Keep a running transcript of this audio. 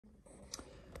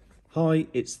Hi,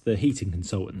 it's the heating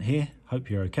consultant here. Hope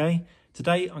you're okay.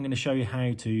 Today I'm going to show you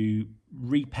how to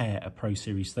repair a Pro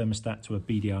Series thermostat to a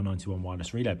BDR91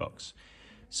 wireless relay box.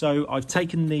 So I've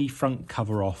taken the front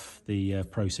cover off the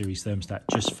Pro Series thermostat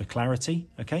just for clarity,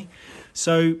 okay?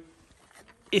 So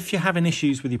if you're having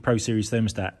issues with your Pro Series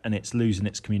thermostat and it's losing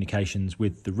its communications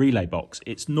with the relay box,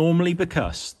 it's normally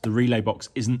because the relay box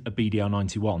isn't a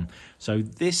BDR91. So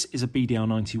this is a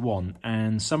BDR91,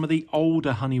 and some of the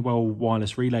older Honeywell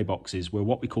wireless relay boxes were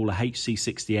what we call a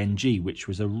HC60NG, which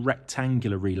was a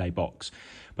rectangular relay box.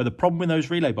 But the problem with those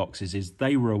relay boxes is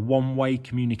they were a one-way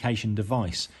communication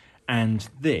device, and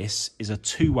this is a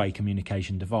two-way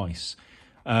communication device.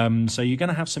 So you're going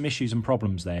to have some issues and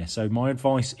problems there. So my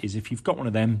advice is, if you've got one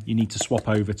of them, you need to swap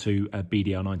over to a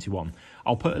BDR91.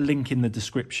 I'll put a link in the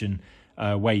description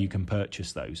where you can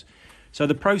purchase those. So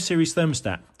the Pro Series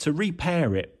thermostat, to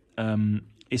repair it,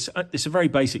 it's a very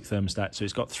basic thermostat. So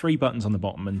it's got 3 buttons on the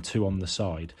bottom and 2 on the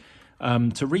side.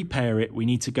 To repair it, we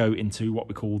need to go into what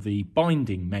we call the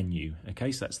binding menu.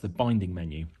 Okay, so that's the binding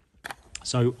menu.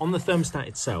 So on the thermostat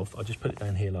itself, I'll just put it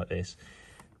down here like this.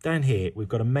 Down here, we've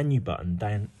got a menu button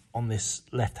down on this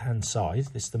left-hand side.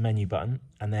 This is the menu button,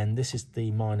 and then this is the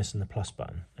minus and the plus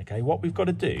button. Okay, what we've got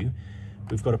to do,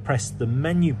 we've got to press the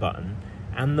menu button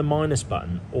and the minus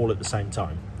button all at the same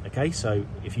time. Okay, so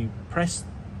if you press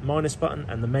minus button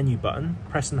and the menu button,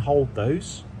 press and hold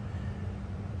those,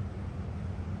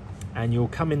 and you'll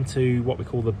come into what we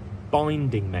call the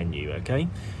binding menu, okay?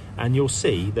 And you'll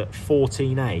see that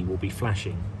 14A will be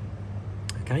flashing,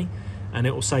 okay? And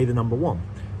it will say the number 1.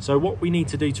 So what we need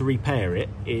to do to repair it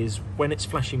is, when it's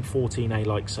flashing 14A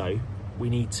like so, we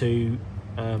need to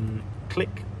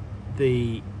click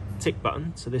the tick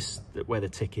button. So this where the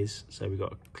tick is. So we've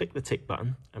got to click the tick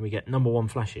button and we get number 1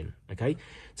 flashing, okay?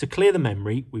 To clear the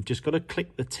memory, we've just got to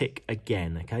click the tick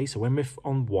again, okay? So when we're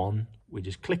on 1, we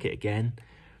just click it again.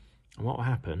 And what will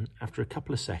happen, after a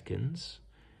couple of seconds,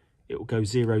 it will go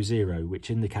 0, 0,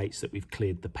 which indicates that we've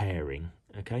cleared the pairing,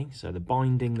 okay? So the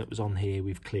binding that was on here,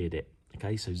 we've cleared it.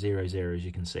 Okay, so 0, 0, as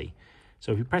you can see.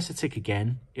 So if we press the tick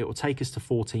again, it will take us to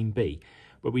 14B.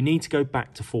 But we need to go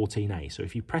back to 14A. So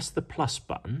if you press the plus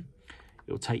button,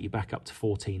 it will take you back up to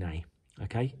 14A.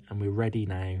 Okay, and we're ready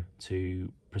now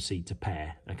to proceed to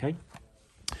pair. Okay,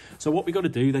 so what we've got to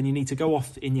do, then you need to go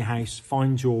off in your house,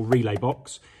 find your relay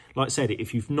box. Like I said,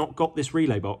 if you've not got this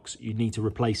relay box, you need to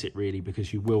replace it really,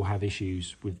 because you will have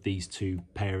issues with these two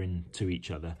pairing to each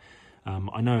other.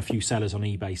 I know a few sellers on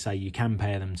eBay say you can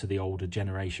pair them to the older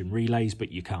generation relays,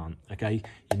 but you can't, okay?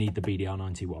 You need the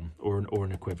BDR91 or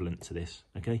an equivalent to this,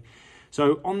 okay?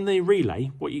 So on the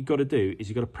relay, what you've got to do is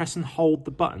you've got to press and hold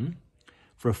the button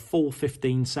for a full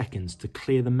 15 seconds to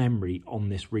clear the memory on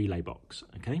this relay box,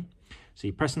 okay? So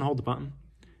you press and hold the button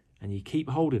and you keep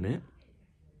holding it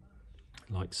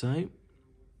like so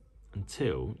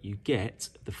until you get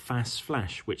the fast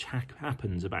flash, which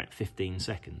happens about 15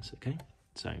 seconds, okay?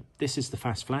 So this is the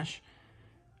fast flash,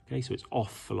 okay, so it's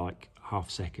off for like half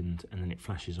a second and then it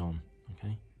flashes on,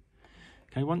 okay.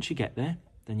 Okay, once you get there,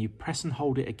 then you press and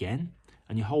hold it again,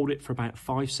 and you hold it for about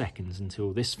 5 seconds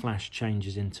until this flash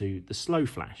changes into the slow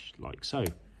flash, like so.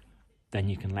 Then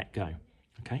you can let go,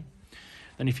 okay.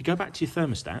 Then if you go back to your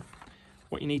thermostat,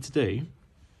 what you need to do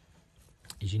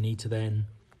is you need to then,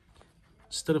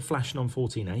 instead of flashing on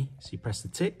 14A, so you press the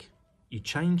tick, you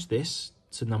change this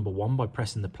to number 1 by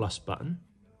pressing the plus button,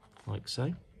 like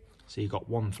so. So you've got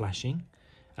 1 flashing,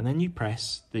 and then you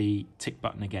press the tick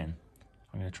button again.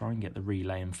 I'm going to try and get the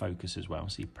relay in focus as well.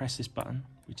 So you press this button,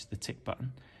 which is the tick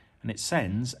button, and it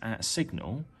sends a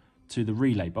signal to the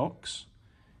relay box,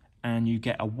 and you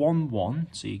get a 1-1,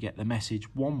 so you get the message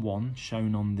 1-1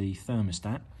 shown on the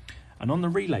thermostat, and on the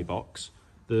relay box,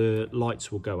 the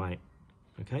lights will go out,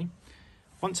 okay?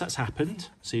 Once that's happened,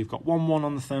 so you've got 1-1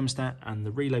 on the thermostat and the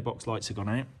relay box lights have gone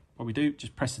out, what we do,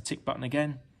 just press the tick button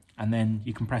again, and then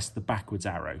you can press the backwards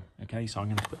arrow, okay? So I'm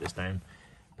going to put this down.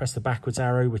 Press the backwards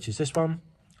arrow, which is this one,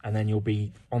 and then you'll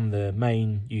be on the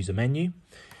main user menu.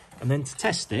 And then to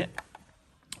test it,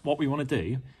 what we want to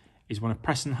do is we want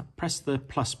to press the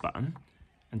plus button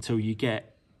until you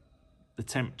get the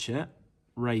temperature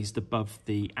raised above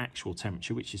the actual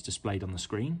temperature, which is displayed on the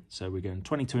screen. So we're going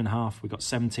 22.5, we've got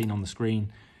 17 on the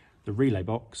screen. The relay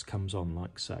box comes on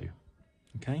like so,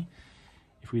 okay?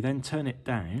 If we then turn it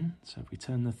down, so if we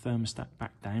turn the thermostat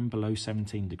back down below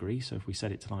 17 degrees, so if we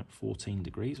set it to like 14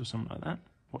 degrees or something like that,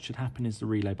 what should happen is the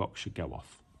relay box should go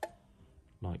off,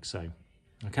 like so,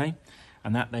 okay?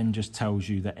 And that then just tells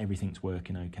you that everything's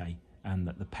working okay, and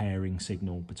that the pairing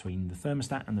signal between the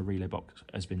thermostat and the relay box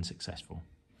has been successful.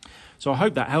 So I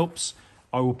hope that helps.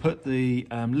 I will put the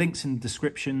links in the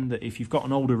description that if you've got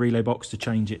an older relay box to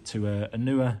change it to a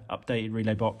newer, updated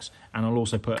relay box, and I'll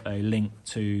also put a link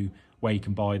to where you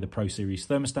can buy the Pro Series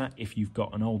thermostat if you've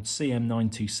got an old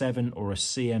CM927 or a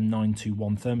CM921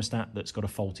 thermostat that's got a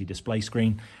faulty display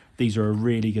screen. These are a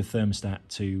really good thermostat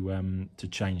to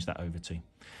change that over to.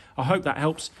 I hope that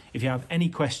helps. If you have any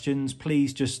questions,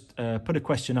 please just put a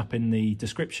question up in the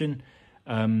description,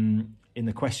 in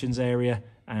the questions area,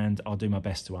 and I'll do my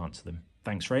best to answer them.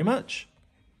 Thanks very much.